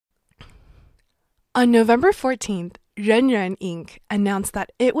On November 14th, Renren Inc. announced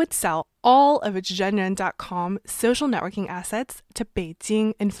that it would sell all of its Renren.com social networking assets to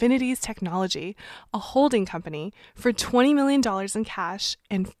Beijing Infinity's Technology, a holding company, for $20 million in cash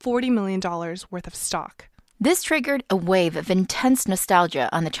and $40 million worth of stock. This triggered a wave of intense nostalgia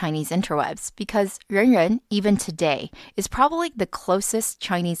on the Chinese interwebs because Renren, even today, is probably the closest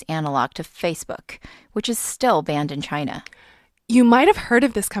Chinese analog to Facebook, which is still banned in China. You might have heard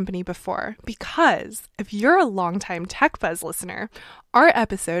of this company before because if you're a longtime TechBuzz listener, our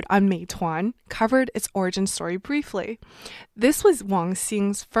episode on Meituan covered its origin story briefly. This was Wang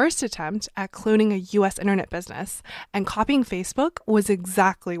Xing's first attempt at cloning a US internet business, and copying Facebook was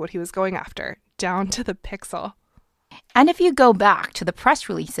exactly what he was going after, down to the pixel. And if you go back to the press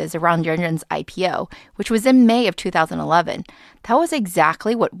releases around Renren's IPO, which was in May of 2011, that was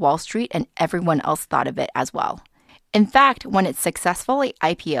exactly what Wall Street and everyone else thought of it as well. In fact, when it successfully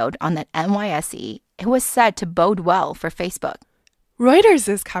IPO'd on the NYSE, it was said to bode well for Facebook.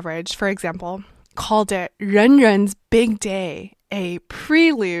 Reuters' coverage, for example, called it Renren's big day, a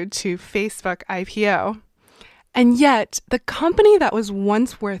prelude to Facebook IPO. And yet, the company that was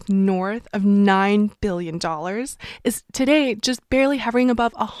once worth north of $9 billion is today just barely hovering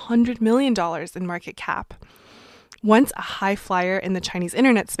above $100 million in market cap. Once a high flyer in the Chinese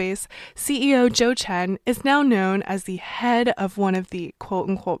internet space, CEO Zhou Chen is now known as the head of one of the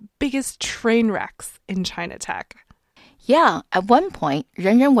quote-unquote biggest train wrecks in China tech. Yeah, at one point,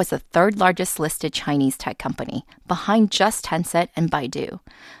 Renren was the third largest listed Chinese tech company, behind just Tencent and Baidu.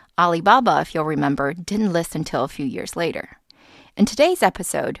 Alibaba, if you'll remember, didn't list until a few years later. In today's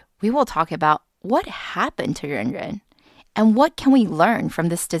episode, we will talk about what happened to Renren and what can we learn from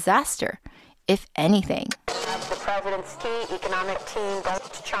this disaster, if anything. The president's key economic team goes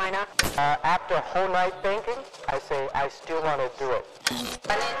to China. After a whole night thinking, I say I still want to do it.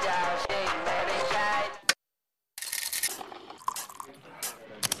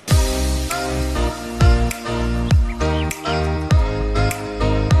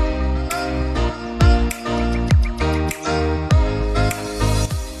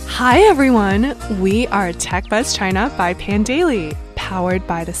 Hi everyone, we are TechBuzz China by Pandaily, powered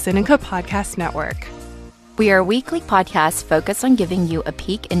by the Sinica Podcast Network. We are a weekly podcast focused on giving you a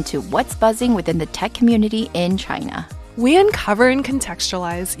peek into what's buzzing within the tech community in China. We uncover and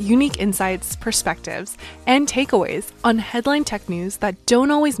contextualize unique insights, perspectives, and takeaways on headline tech news that don't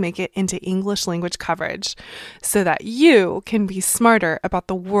always make it into English language coverage, so that you can be smarter about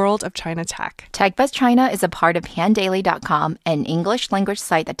the world of China tech. TechBuzz China is a part of pandaily.com, an English language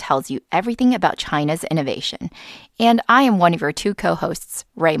site that tells you everything about China's innovation. And I am one of your two co-hosts,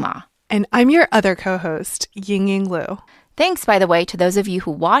 Rui Ma. And I'm your other co-host, Yingying Lu. Thanks, by the way, to those of you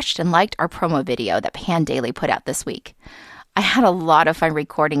who watched and liked our promo video that Pandaily put out this week. I had a lot of fun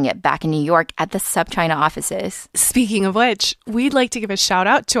recording it back in New York at the SubChina offices. Speaking of which, we'd like to give a shout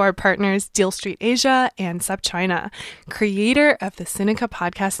out to our partners Deal Street Asia and SubChina, creator of the Sinica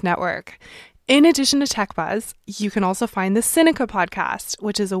Podcast Network. In addition to TechBuzz, you can also find the Sinica Podcast,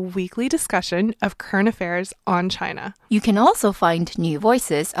 which is a weekly discussion of current affairs on China. You can also find New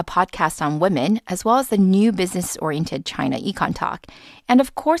Voices, a podcast on women, as well as the new business-oriented China Econ Talk. And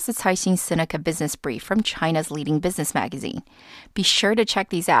of course, the Caixin Sinica Business Brief from China's leading business magazine. Be sure to check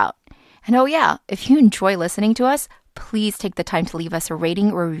these out. And oh yeah, if you enjoy listening to us, please take the time to leave us a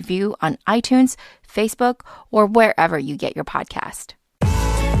rating or review on iTunes, Facebook, or wherever you get your podcast.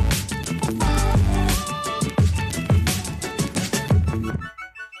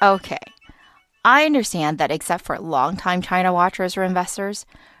 Okay, I understand that except for longtime China watchers or investors,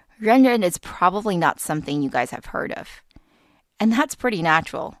 Renren is probably not something you guys have heard of. And that's pretty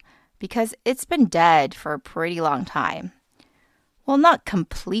natural, because it's been dead for a pretty long time. Well, not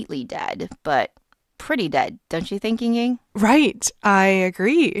completely dead, but pretty dead, don't you think, Ying? Right, I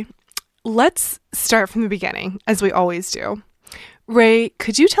agree. Let's start from the beginning, as we always do. Ray,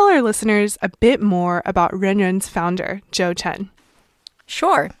 could you tell our listeners a bit more about Renren's founder, Zhou Chen?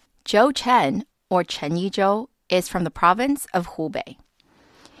 Sure. Zhou Chen, or Chen Yizhou, is from the province of Hubei.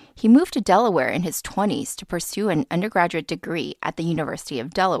 He moved to Delaware in his 20s to pursue an undergraduate degree at the University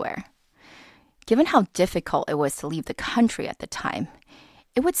of Delaware. Given how difficult it was to leave the country at the time,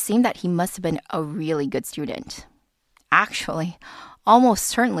 it would seem that he must have been a really good student. Actually, almost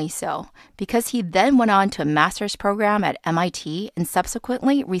certainly so, because he then went on to a master's program at MIT and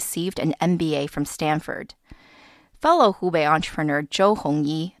subsequently received an MBA from Stanford. Fellow Hubei entrepreneur Zhou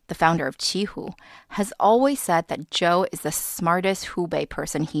Hongyi, the founder of Qihoo, has always said that Zhou is the smartest Hubei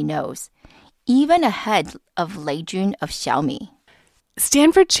person he knows, even ahead of Lei Jun of Xiaomi.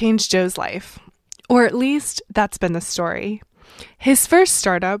 Stanford changed Zhou's life, or at least that's been the story. His first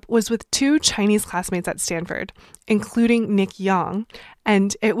startup was with two Chinese classmates at Stanford, including Nick Yang,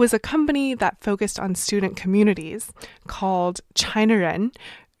 and it was a company that focused on student communities called Chinaren,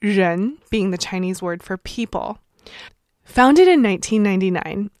 Ren being the Chinese word for people. Founded in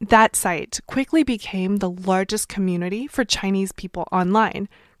 1999, that site quickly became the largest community for Chinese people online,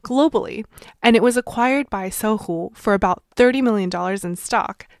 globally, and it was acquired by Sohu for about $30 million in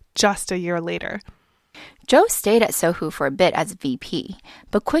stock just a year later. Joe stayed at Sohu for a bit as VP,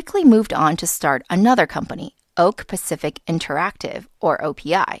 but quickly moved on to start another company, Oak Pacific Interactive, or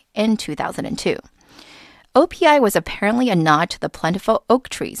OPI, in 2002. OPI was apparently a nod to the plentiful oak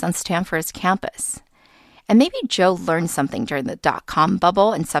trees on Stanford's campus. And maybe Joe learned something during the dot-com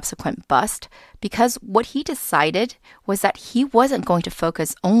bubble and subsequent bust, because what he decided was that he wasn't going to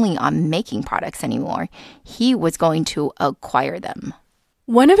focus only on making products anymore. He was going to acquire them.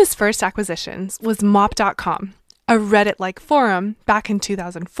 One of his first acquisitions was Mop.com, a Reddit-like forum back in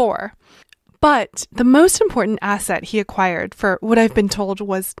 2004. But the most important asset he acquired for what I've been told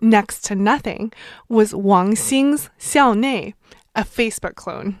was next to nothing was Wang Xing's Xiaonei, a Facebook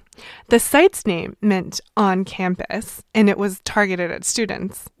clone. The site's name meant on campus, and it was targeted at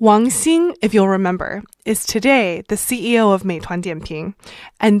students. Wang Xing, if you'll remember, is today the CEO of Meituan Dianping,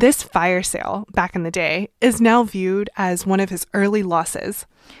 and this fire sale back in the day is now viewed as one of his early losses.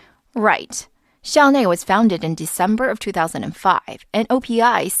 Right. Xiaonei was founded in December of 2005, and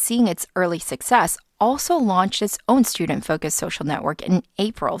OPI, seeing its early success, also launched its own student-focused social network in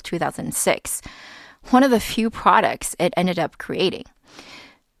April 2006, one of the few products it ended up creating.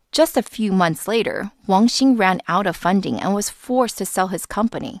 Just a few months later, Wang Xing ran out of funding and was forced to sell his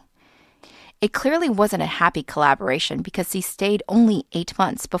company. It clearly wasn't a happy collaboration because he stayed only 8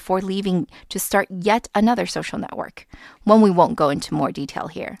 months before leaving to start yet another social network, one we won't go into more detail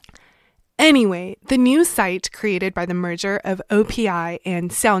here. Anyway, the new site created by the merger of OPI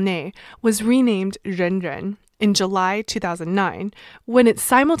and Xiaonei was renamed Renren in July 2009, when it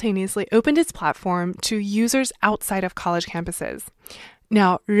simultaneously opened its platform to users outside of college campuses.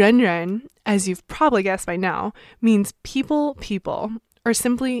 Now, Renren, as you've probably guessed by now, means people, or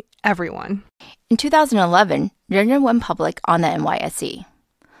simply everyone. In 2011, Renren went public on the NYSE.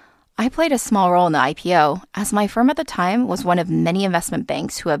 I played a small role in the IPO, as my firm at the time was one of many investment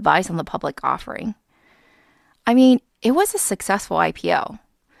banks who advised on the public offering. I mean, it was a successful IPO.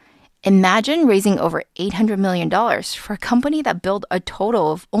 Imagine raising over $800 million for a company that billed a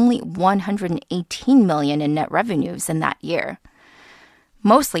total of only $118 million in net revenues in that year.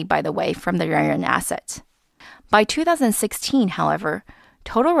 Mostly, by the way, from the Renren assets. By 2016, however,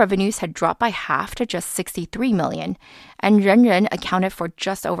 total revenues had dropped by half to just $63 million, and Renren accounted for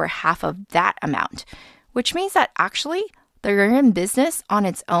just over half of that amount, which means that actually, the Renren business on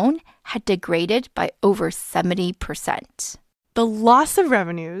its own had degraded by over 70%. The loss of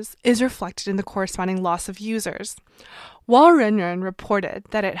revenues is reflected in the corresponding loss of users. While Renren reported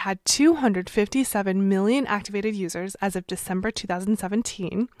that it had 257 million activated users as of December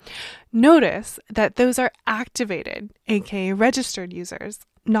 2017, notice that those are activated, aka registered users,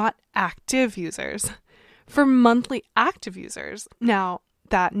 not active users. For monthly active users, now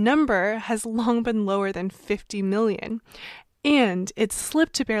that number has long been lower than 50 million, and it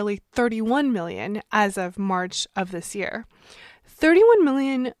slipped to barely 31 million as of March of this year. 31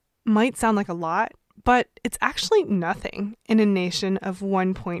 million might sound like a lot, but it's actually nothing in a nation of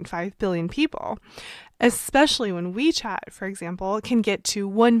 1.5 billion people, especially when WeChat, for example, can get to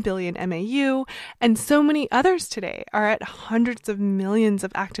 1 billion MAU, and so many others today are at hundreds of millions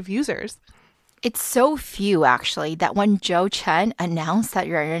of active users. It's so few, actually, that when Joe Chen announced that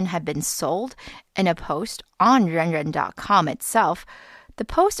Renren had been sold in a post on Renren.com itself, the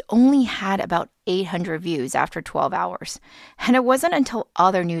post only had about 800 views after 12 hours, and it wasn't until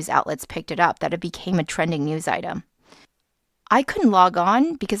other news outlets picked it up that it became a trending news item. I couldn't log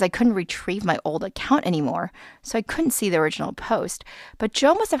on because I couldn't retrieve my old account anymore, so I couldn't see the original post, but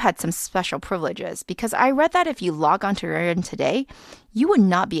Joe must have had some special privileges because I read that if you log on to Renren today, you would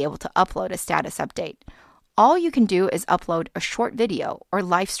not be able to upload a status update. All you can do is upload a short video or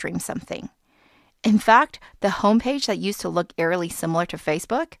live stream something. In fact, the homepage that used to look eerily similar to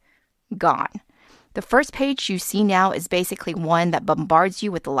Facebook, gone. The first page you see now is basically one that bombards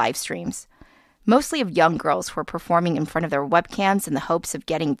you with the live streams, mostly of young girls who are performing in front of their webcams in the hopes of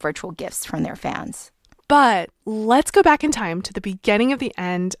getting virtual gifts from their fans. But let's go back in time to the beginning of the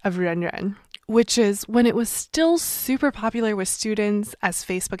end of Renren, which is when it was still super popular with students, as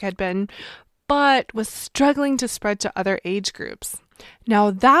Facebook had been, but was struggling to spread to other age groups.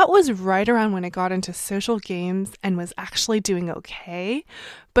 Now, that was right around when it got into social games and was actually doing okay,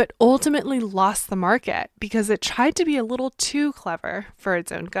 but ultimately lost the market because it tried to be a little too clever for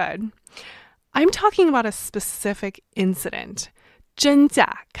its own good. I'm talking about a specific incident, 真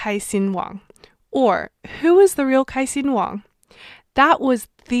假开心网, or who is the real 开心网? That was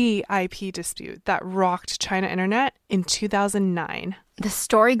the IP dispute that rocked China internet in 2009. The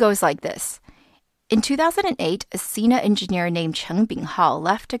story goes like this. In 2008, a Sina engineer named Cheng Binghao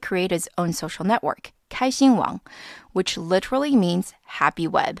left to create his own social network, 开心网, which literally means happy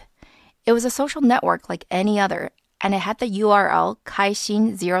web. It was a social network like any other, and it had the URL 开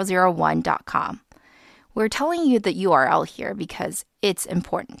心001.com. We're telling you the URL here because it's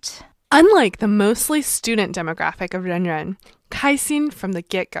important. Unlike the mostly student demographic of Renren, Kaixin from the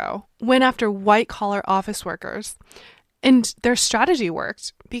get-go went after white-collar office workers. And their strategy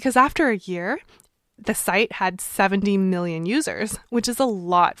worked because after a year, the site had 70 million users, which is a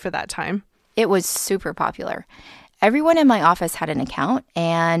lot for that time. It was super popular. Everyone in my office had an account,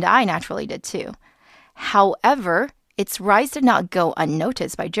 and I naturally did too. However, its rise did not go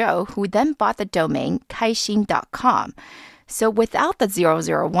unnoticed by Joe, who then bought the domain kaixin.com, so without the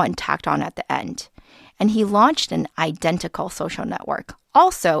 001 tacked on at the end. And he launched an identical social network,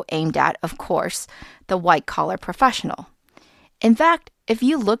 also aimed at, of course, the white-collar professional. In fact, if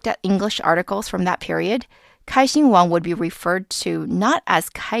you looked at English articles from that period, Kaixin Wang would be referred to not as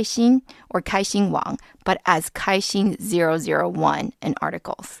Kaixin or Kaixin Wang, but as Kaixin 001 in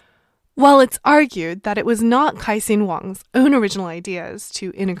articles. Well, it's argued that it was not Kaixin Wang's own original ideas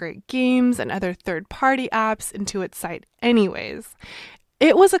to integrate games and other third-party apps into its site anyways.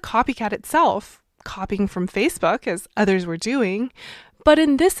 It was a copycat itself, copying from Facebook as others were doing. But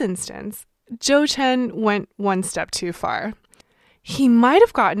in this instance, Zhou Chen went one step too far. He might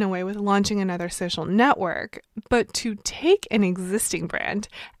have gotten away with launching another social network, but to take an existing brand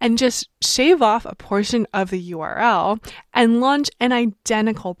and just shave off a portion of the URL and launch an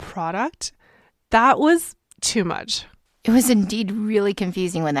identical product, that was too much. It was indeed really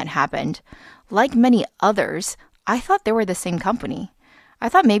confusing when that happened. Like many others, I thought they were the same company. I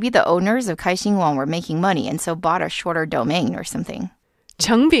thought maybe the owners of Kaixin Wang were making money and so bought a shorter domain or something.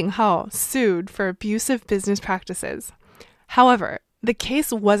 Cheng Binghao sued for abusive business practices. However, the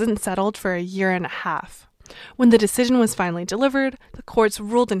case wasn't settled for a year and a half. When the decision was finally delivered, the courts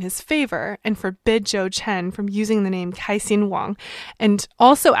ruled in his favor and forbid Zhou Chen from using the name Kaixin Wang, and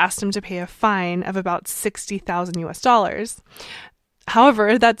also asked him to pay a fine of about $60,000.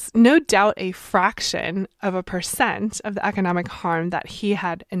 However, that's no doubt a fraction of a percent of the economic harm that he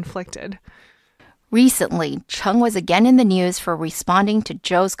had inflicted. Recently, Cheng was again in the news for responding to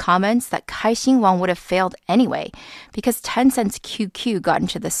Zhou's comments that Kaixin Wang would have failed anyway because Tencent's QQ got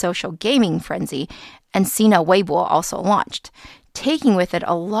into the social gaming frenzy and Sina Weibo also launched, taking with it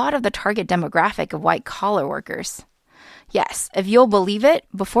a lot of the target demographic of white-collar workers. Yes, if you'll believe it,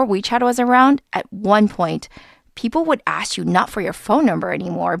 before WeChat was around, at one point, people would ask you not for your phone number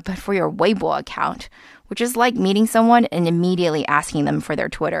anymore, but for your Weibo account, which is like meeting someone and immediately asking them for their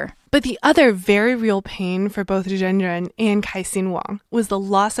Twitter. But the other very real pain for both Renren and Kaixin Wang was the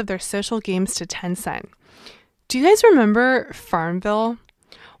loss of their social games to Tencent. Do you guys remember Farmville?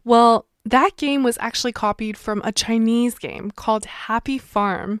 Well, that game was actually copied from a Chinese game called Happy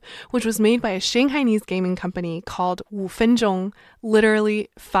Farm, which was made by a Shanghainese gaming company called 5分钟, literally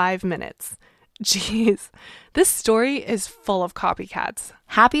 5 minutes. Jeez, this story is full of copycats.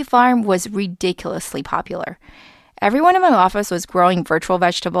 Happy Farm was ridiculously popular. Everyone in my office was growing virtual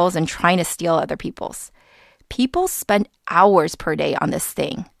vegetables and trying to steal other people's. People spent hours per day on this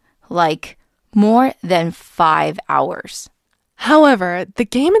thing, like more than 5 hours. However, the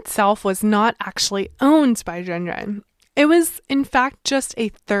game itself was not actually owned by Renren. It was, in fact, just a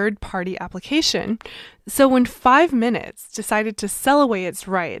third-party application. So when 5 minutes decided to sell away its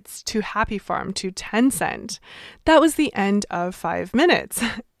rights to Happy Farm to Tencent, that was the end of 5 minutes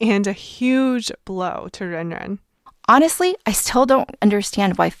and a huge blow to Renren. Honestly, I still don't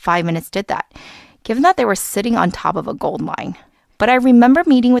understand why 5 minutes did that, given that they were sitting on top of a gold mine. But I remember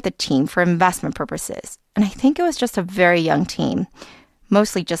meeting with the team for investment purposes, and I think it was just a very young team,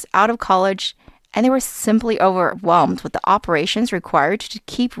 mostly just out of college, and they were simply overwhelmed with the operations required to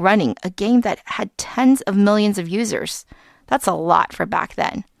keep running a game that had tens of millions of users. That's a lot for back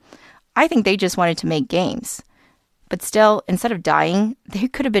then. I think they just wanted to make games. But still, instead of dying, they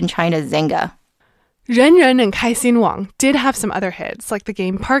could have been China's Zynga. Renren and Kaixin Wang did have some other hits, like the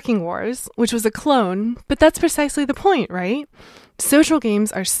game Parking Wars, which was a clone, but that's precisely the point, right? Social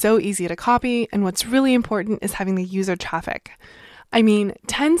games are so easy to copy, and what's really important is having the user traffic. I mean,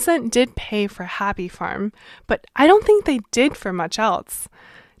 Tencent did pay for Happy Farm, but I don't think they did for much else.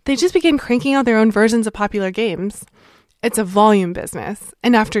 They just began cranking out their own versions of popular games. It's a volume business,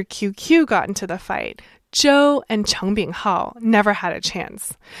 and after QQ got into the fight, Zhou and Cheng Binghao never had a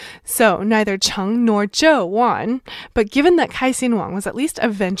chance. So neither Cheng nor Zhou won, but given that Kaixin Wang was at least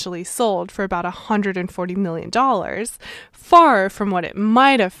eventually sold for about $140 million, far from what it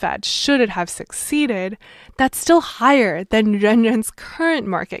might have fetched should it have succeeded, that's still higher than Renren's current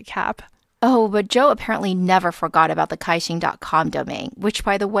market cap. Oh, but Zhou apparently never forgot about the Kaixin.com domain, which,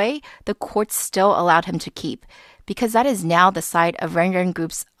 by the way, the courts still allowed him to keep, because that is now the site of Renren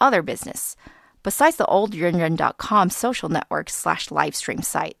Group's other business, besides the old Renren.com social network / livestream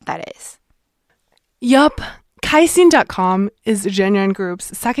site, that is. Yup. Kaixin.com is Renren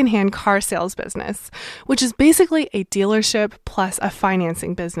Group's secondhand car sales business, which is basically a dealership plus a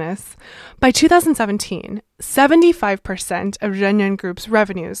financing business. By 2017, 75% of Renren Group's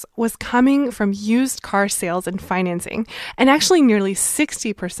revenues was coming from used car sales and financing, and actually nearly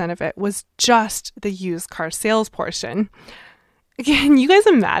 60% of it was just the used car sales portion. Can you guys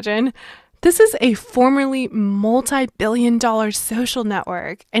imagine? This is a formerly multi-billion-dollar social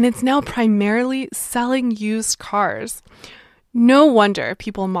network, and it's now primarily selling used cars. No wonder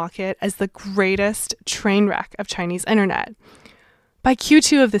people mock it as the greatest train wreck of Chinese internet. By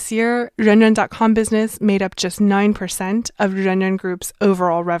Q2 of this year, Renren.com business made up just 9% of Renren Group's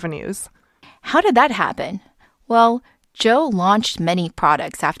overall revenues. How did that happen? Well, Zhou launched many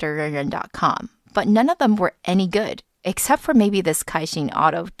products after Renren.com, but none of them were any good, except for maybe this Kaixin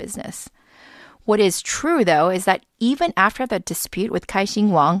auto business. What is true, though, is that even after the dispute with Kaixin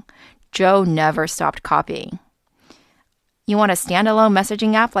Wang, Zhou never stopped copying. You want a standalone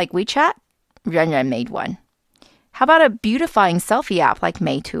messaging app like WeChat? Renren made one. How about a beautifying selfie app like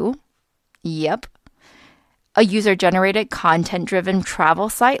Meitu? Yep. A user-generated, content-driven travel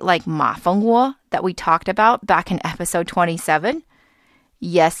site like Mafengwo that we talked about back in episode 27?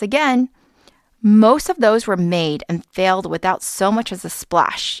 Yes, again. Most of those were made and failed without so much as a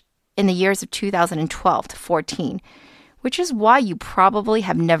splash in the years of 2012 to 14, which is why you probably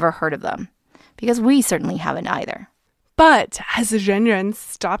have never heard of them, because we certainly haven't either. But has Renren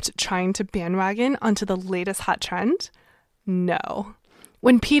stopped trying to bandwagon onto the latest hot trend? No.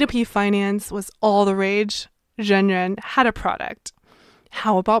 When P2P finance was all the rage, Renren had a product.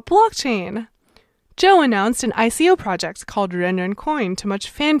 How about blockchain? Zhou announced an ICO project called Renren Coin to much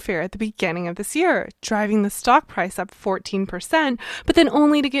fanfare at the beginning of this year, driving the stock price up 14%, but then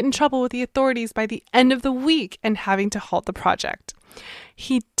only to get in trouble with the authorities by the end of the week and having to halt the project.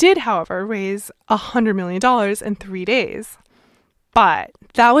 He did, however, raise $100 million in 3 days. But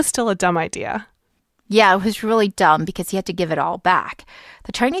that was still a dumb idea. Yeah, it was really dumb because he had to give it all back.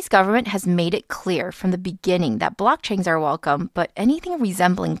 The Chinese government has made it clear from the beginning that blockchains are welcome, but anything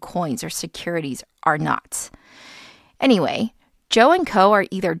resembling coins or securities are not. Anyway, Zhou and co. are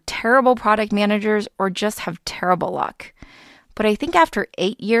either terrible product managers or just have terrible luck. But I think after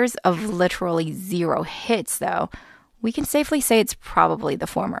 8 years of literally 0 hits, though, we can safely say it's probably the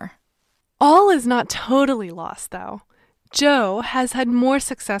former. All is not totally lost, though. Zhou has had more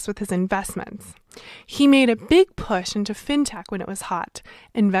success with his investments. He made a big push into fintech when it was hot,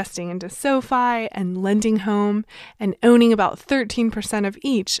 investing into SoFi and Lending Home, and owning about 13% of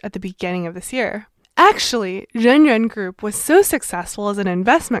each at the beginning of this year. Actually, Renren Group was so successful as an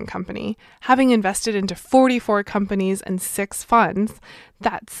investment company, having invested into 44 companies and 6 funds,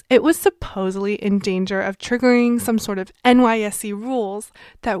 that it was supposedly in danger of triggering some sort of NYSE rules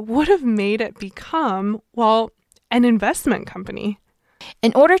that would have made it become, well, an investment company.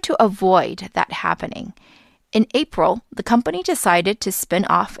 In order to avoid that happening, in April, the company decided to spin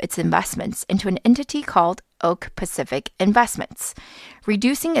off its investments into an entity called Oak Pacific Investments,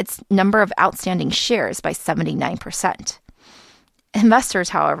 reducing its number of outstanding shares by 79%. Investors,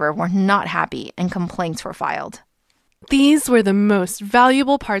 however, were not happy and complaints were filed. These were the most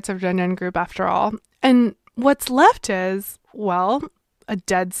valuable parts of Renren Group after all. And what's left is, well, a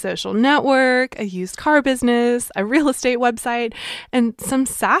dead social network, a used car business, a real estate website, and some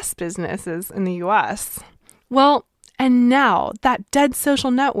SaaS businesses in the US. Well, and now that dead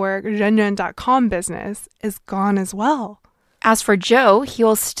social network, Renren.com business, is gone as well. As for Zhou, he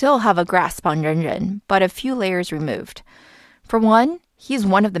will still have a grasp on Renren, but a few layers removed. For one, he is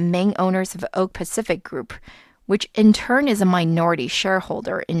one of the main owners of Oak Pacific Group, which in turn is a minority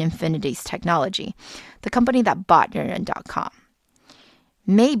shareholder in Infinity's technology, the company that bought Renren.com.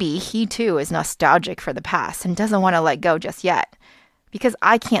 Maybe he too is nostalgic for the past and doesn't want to let go just yet, because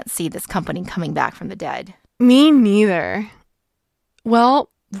I can't see this company coming back from the dead. Me neither. Well,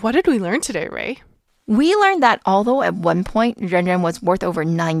 what did we learn today, Ray? We learned that although at one point Renren was worth over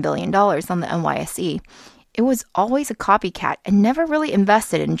 $9 billion on the NYSE, it was always a copycat and never really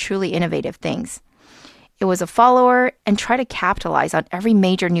invested in truly innovative things. It was a follower and tried to capitalize on every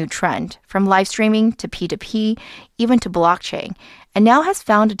major new trend, from live streaming to P2P, even to blockchain, and now has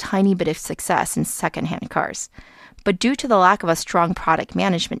found a tiny bit of success in secondhand cars. But due to the lack of a strong product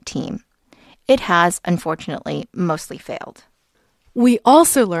management team, it has, unfortunately, mostly failed. We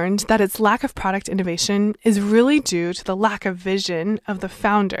also learned that its lack of product innovation is really due to the lack of vision of the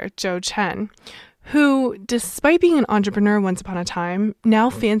founder, Joe Chen, who, despite being an entrepreneur once upon a time, now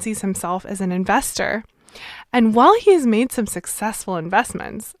fancies himself as an investor. And while he has made some successful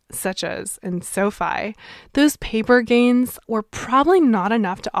investments, such as in SoFi, those paper gains were probably not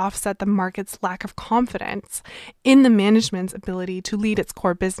enough to offset the market's lack of confidence in the management's ability to lead its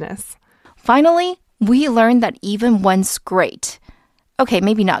core business. Finally, we learned that even once great, okay,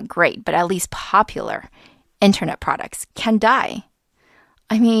 maybe not great, but at least popular, internet products can die.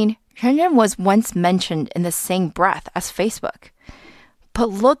 I mean, Renren was once mentioned in the same breath as Facebook. But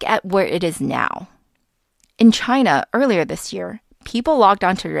look at where it is now. In China, earlier this year, people logged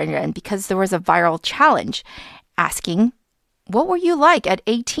on to Renren because there was a viral challenge asking, "What were you like at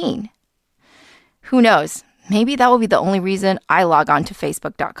 18?" Who knows? Maybe that will be the only reason I log on to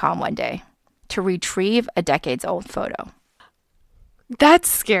Facebook.com one day, to retrieve a decades-old photo. That's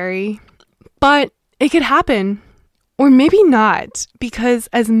scary, but it could happen. Or maybe not, because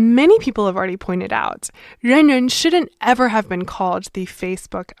as many people have already pointed out, Renren shouldn't ever have been called the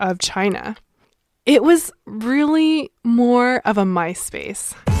Facebook of China. It was really more of a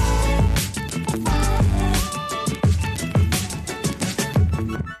MySpace.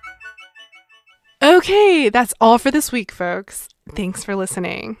 Okay, that's all for this week, folks. Thanks for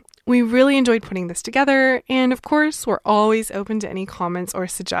listening. We really enjoyed putting this together, and of course, we're always open to any comments or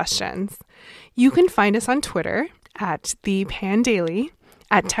suggestions. You can find us on Twitter at ThePanDaily,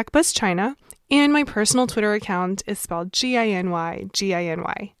 at TechBuzzChina, and my personal Twitter account is spelled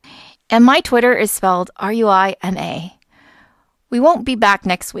GINY. And my Twitter is spelled RUIMA. We won't be back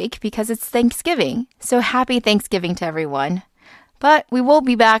next week because it's Thanksgiving, so happy Thanksgiving to everyone. But we will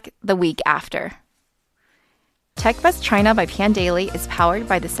be back the week after. TechBuzz China by PanDaily is powered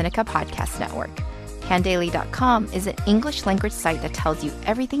by the Sinica Podcast Network. PanDaily.com is an English language site that tells you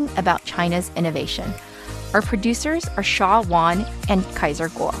everything about China's innovation. Our producers are Shaw Wan and Kaiser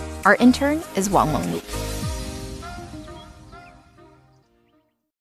Guo. Our intern is Wang Wengli.